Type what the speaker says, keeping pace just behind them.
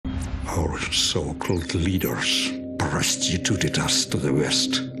Our so-called leaders prostituted us to the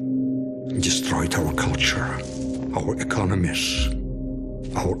West, destroyed our culture, our economies,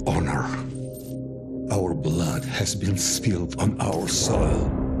 our honor. Our blood has been spilled on our soil.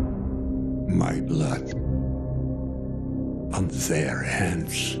 My blood on their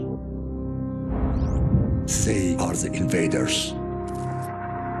hands. They are the invaders.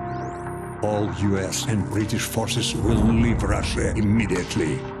 All US and British forces will leave Russia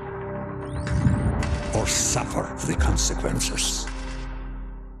immediately, or suffer the consequences.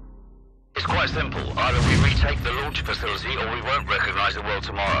 It's quite simple. Either we retake the launch facility or we won't recognize the world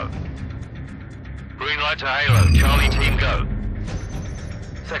tomorrow. Green light to Halo. Charlie team, go.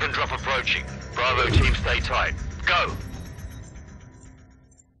 Second drop approaching. Bravo team, stay tight. Go!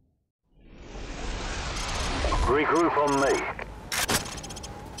 Regroup on me.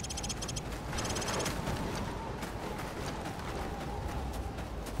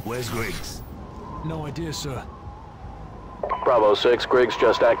 Where's Griggs? No idea, sir. Bravo 6, Griggs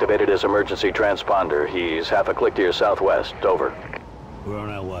just activated his emergency transponder. He's half a click to your southwest. Over. We're on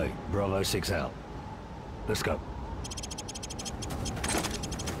our way. Bravo 6 out. Let's go.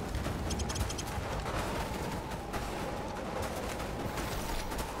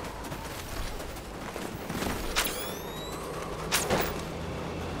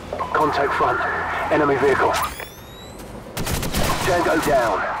 Contact front. Enemy vehicle. Tango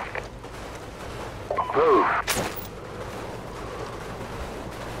down. Move.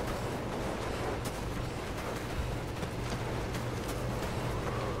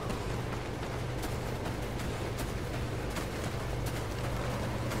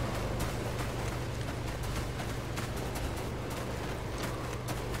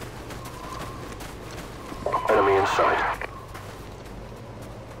 Enemy in sight.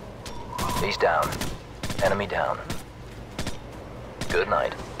 He's down. Enemy down. Good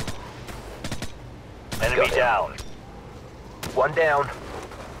night. Enemy down. One down.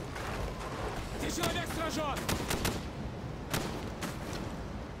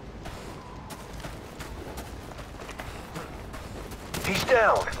 He's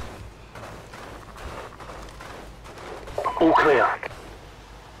down. All clear.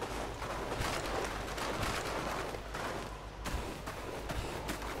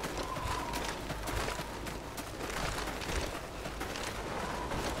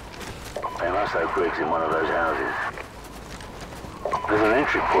 They must have Griggs in one of those houses. There's an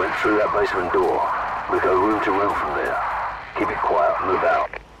entry point through that basement door. We go room to room from there. Keep it quiet, move out.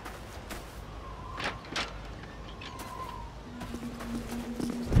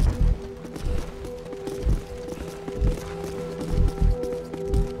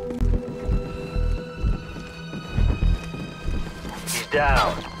 He's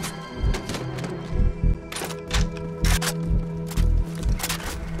down.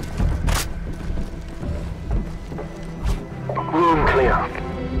 Room clear.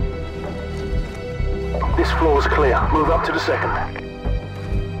 This floor's clear. Move up to the second.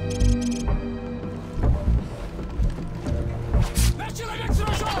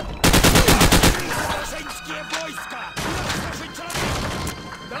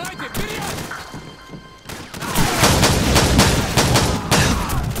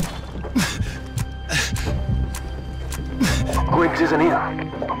 Griggs isn't here.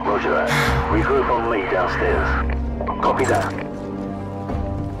 Roger that. Regroup on me downstairs. Copy that.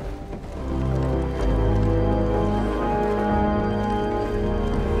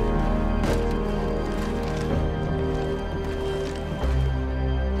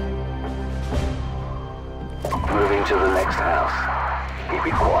 Moving to the next house. Keep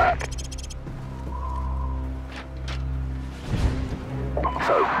it quiet.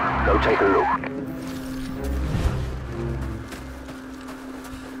 So, go take a look.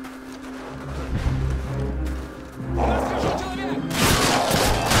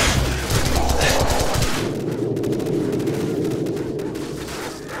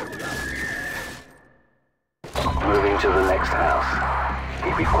 Moving to the next house.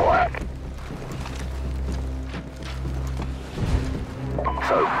 Keep it quiet.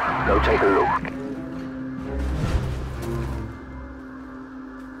 So, go take a look.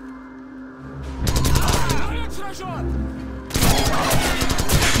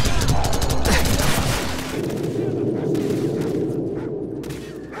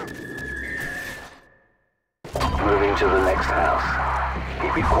 Moving to the next house.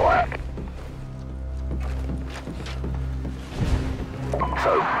 Keep it quiet.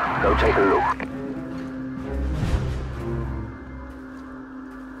 So, go take a look.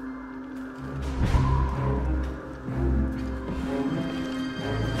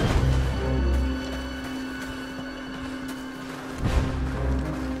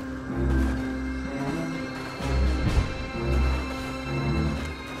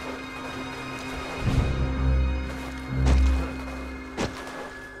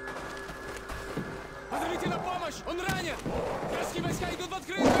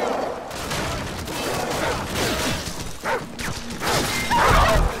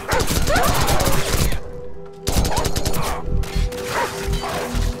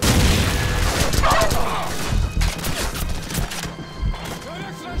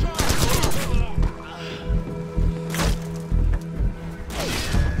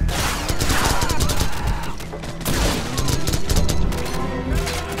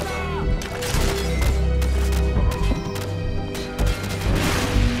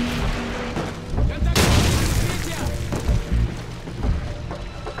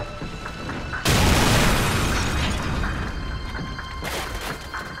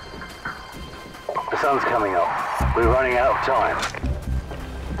 The sun's coming up. We're running out of time.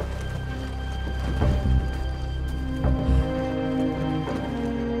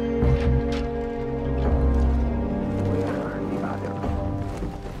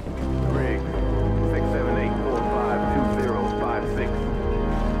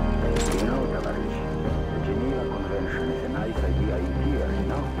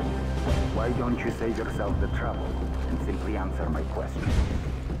 Why don't you save yourself the trouble and simply answer my question?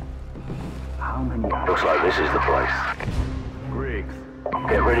 How many hours? Looks like this is the place. Griggs,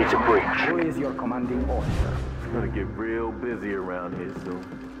 Get ready to breach. Who is your commanding officer? it's gonna get real busy around here soon.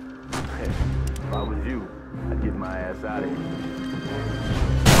 If I was you, I'd get my ass out of here.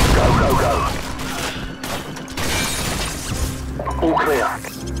 Go, go, go. All clear.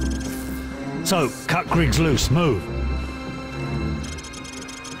 So, cut Griggs loose, move.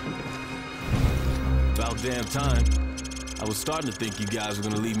 About damn time. I was starting to think you guys were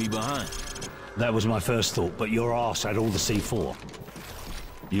gonna leave me behind. That was my first thought, but your ass had all the C4.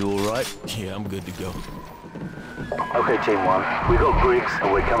 You alright? Yeah, I'm good to go. Okay, Team 1. We got Griggs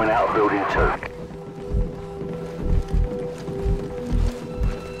and we're coming out of Building 2.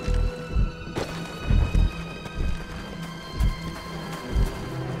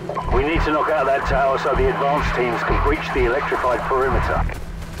 We need to knock out that tower so the advanced teams can breach the electrified perimeter.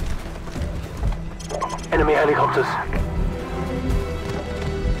 Enemy helicopters.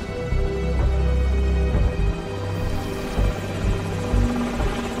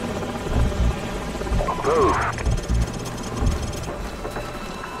 Move.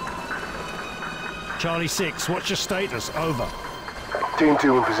 Charlie 6, what's your status? Over. Team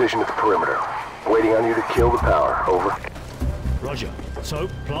 2 in position at the perimeter. Waiting on you to kill the power. Over. Roger. So,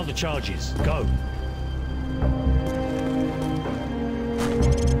 plant the charges. Go.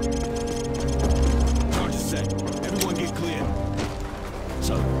 Charge is set. Everyone get clear.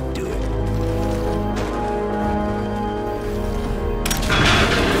 So, do it.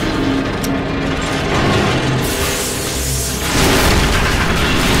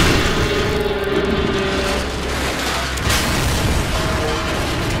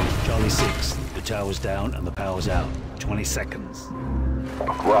 Charlie 6, the tower's down and the power's out. 20 seconds.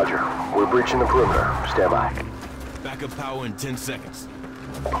 Roger. We're breaching the perimeter. Stand by. Backup power in 10 seconds.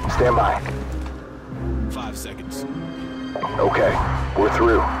 Stand by. 5 seconds. Okay. We're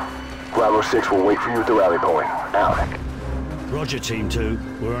through. Bravo 6 will wait for you at the rally point. Out. Roger, Team 2.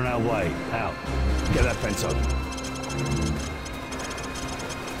 We're on our way. Out. Get that fence open.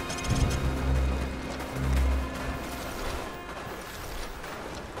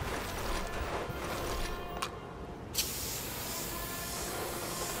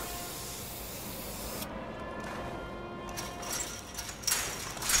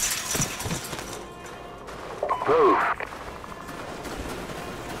 Move.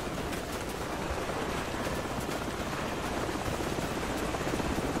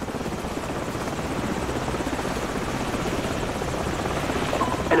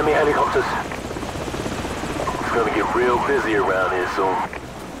 Enemy helicopters. It's gonna get real busy around here soon.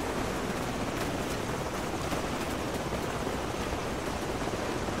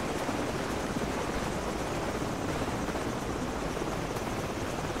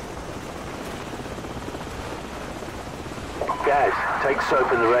 Guys, take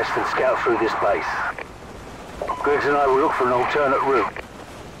Soap and the rest and scout through this base. Griggs and I will look for an alternate route.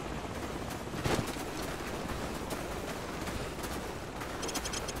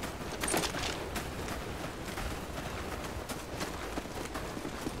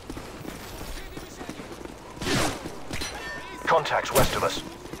 Contacts west of us.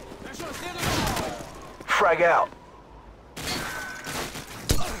 Frag out.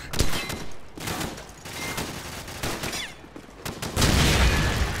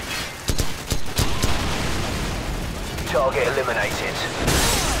 Target eliminated.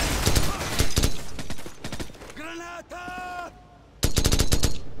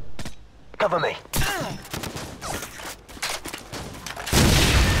 Cover me.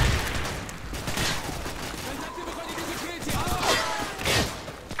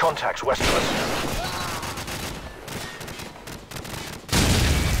 Contacts west of us.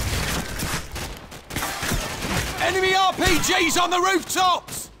 Enemy RPGs on the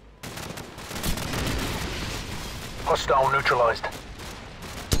rooftops! Hostile neutralized.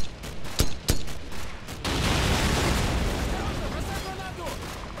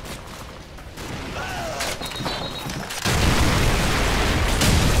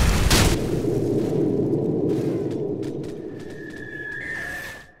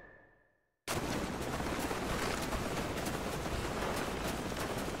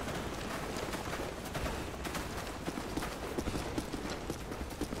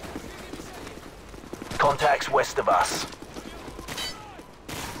 Contacts west of us.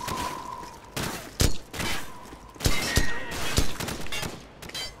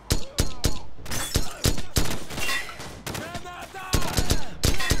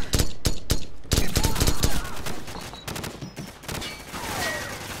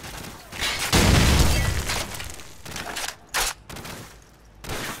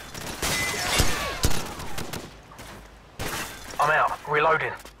 I'm out.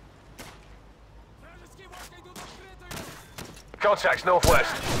 Reloading. Contacts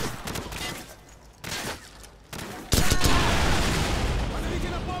northwest.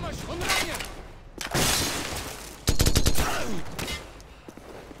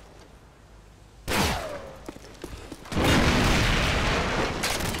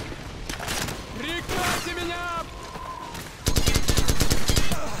 Прикройте меня!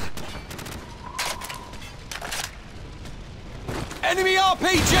 Enemy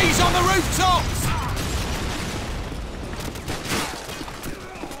RPGs on the rooftops!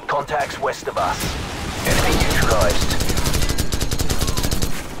 Contacts west of us. Enemy neutralized.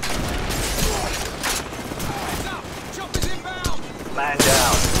 Choppers inbound! Man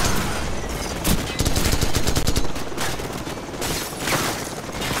down.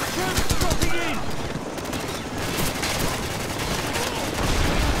 Troops dropping in!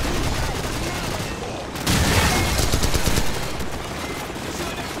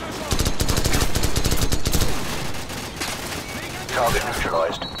 Target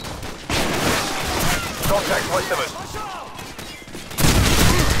neutralized. Contacts west of us.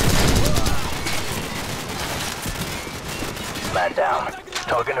 Man down.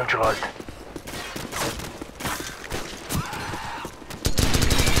 Target neutralized.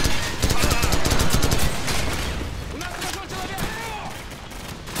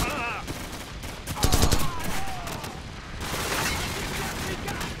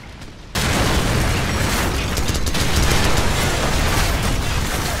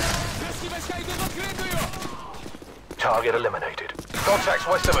 Target eliminated. Contacts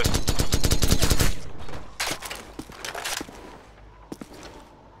west of us.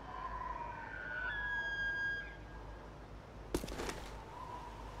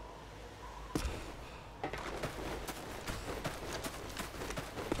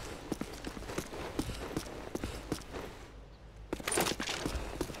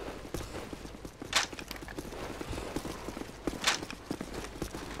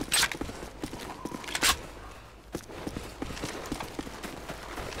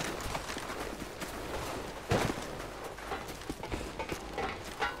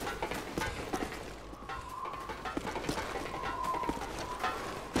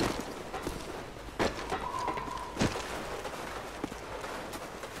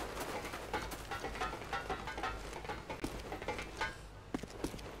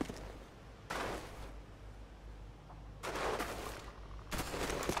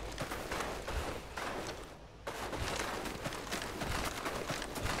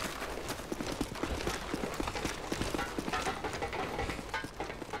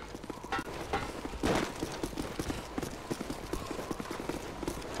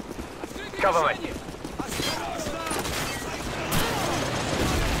 Cover me.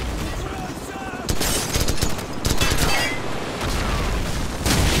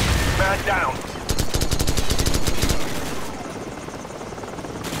 Man down.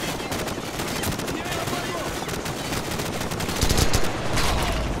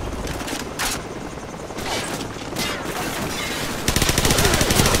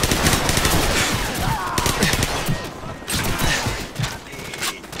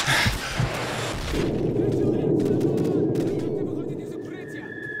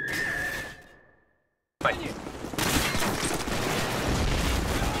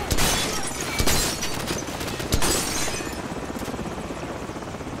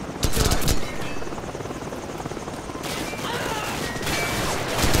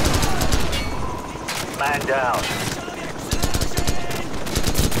 Man down.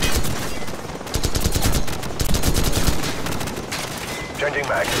 Changing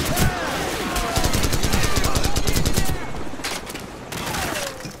mag.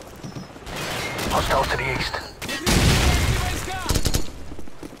 Hostiles to the east.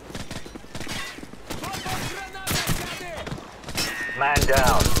 Man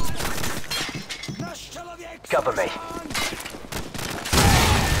down. Cover me.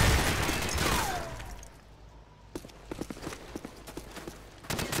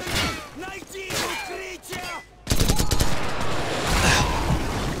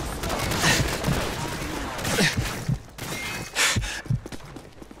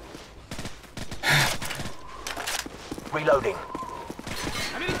 Reloading.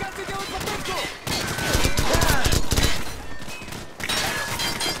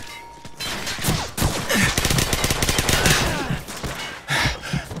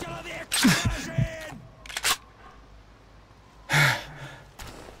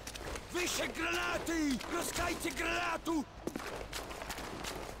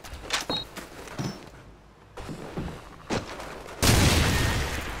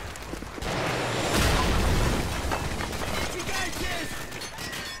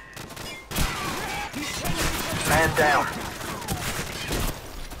 Man down.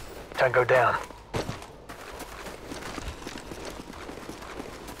 Tango down.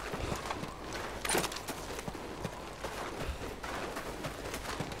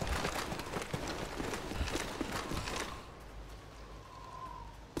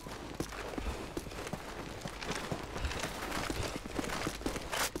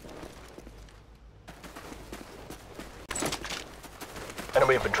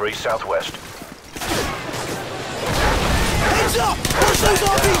 Enemy infantry southwest. Heads up! Push those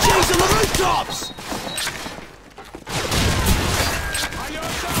RPGs on the rooftops!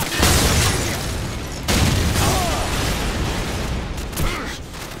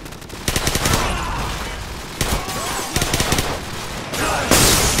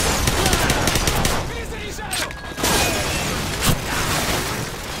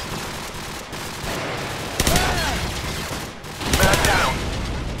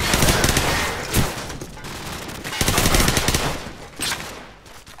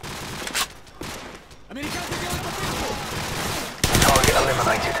 Target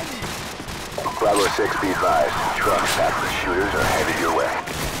eliminated. Bravo 6, be advised. Trucks packed with shooters are headed your way.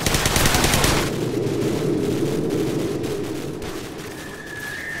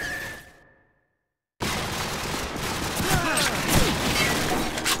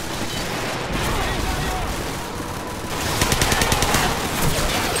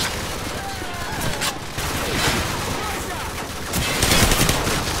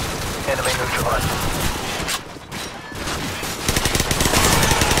 Enemy neutralized.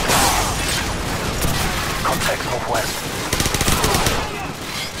 Contact northwest.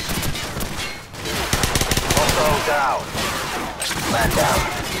 Hostile down. Man down.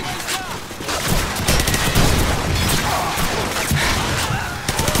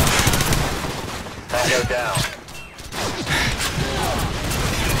 Tango down.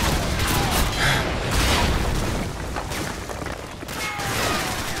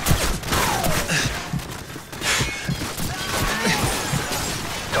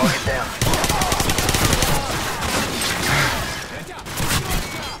 Target down.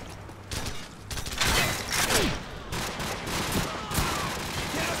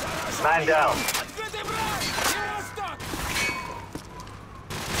 Man down.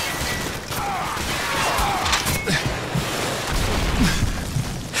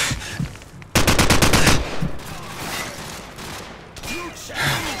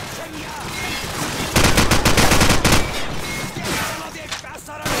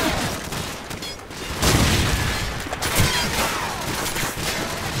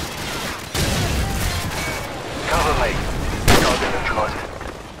 Cover me. Target neutralized.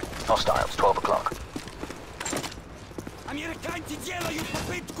 Hostiles, 12 o'clock. Американцы делают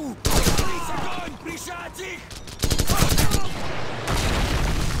попытку! 30 огонь! Прижать их!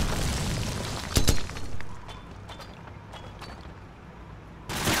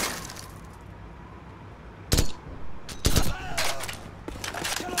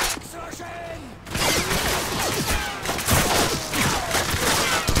 Человек сражен!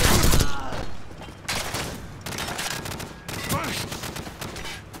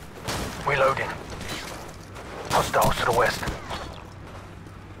 Reloading. Hostiles to the west.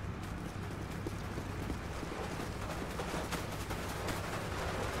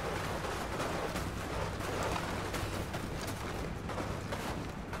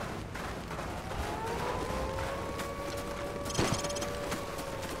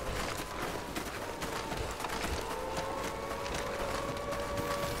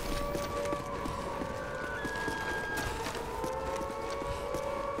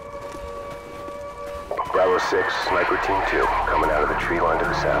 Bravo 6, Sniper Team 2, coming out of the tree line to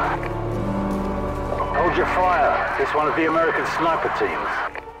the south. Hold your fire. It's one of the American sniper teams.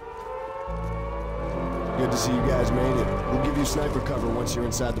 Good to see you guys made it. We'll give you sniper cover once you're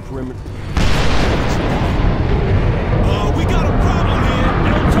inside the perimeter. We got a problem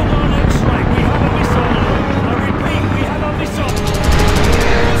here! Delta 1 X-ray, we have a missile alert. I repeat, we have a missile.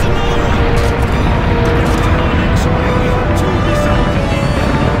 There's another one! Delta 1 X-ray, we have 2 missiles in the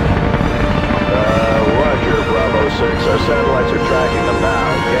air. Roger, Bravo 6. Our satellites are tracking them now.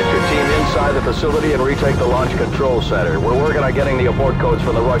 Get your team inside the facility and retake the launch control center. We're working on getting the abort codes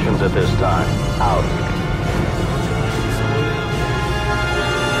from the Russians at this time. Out.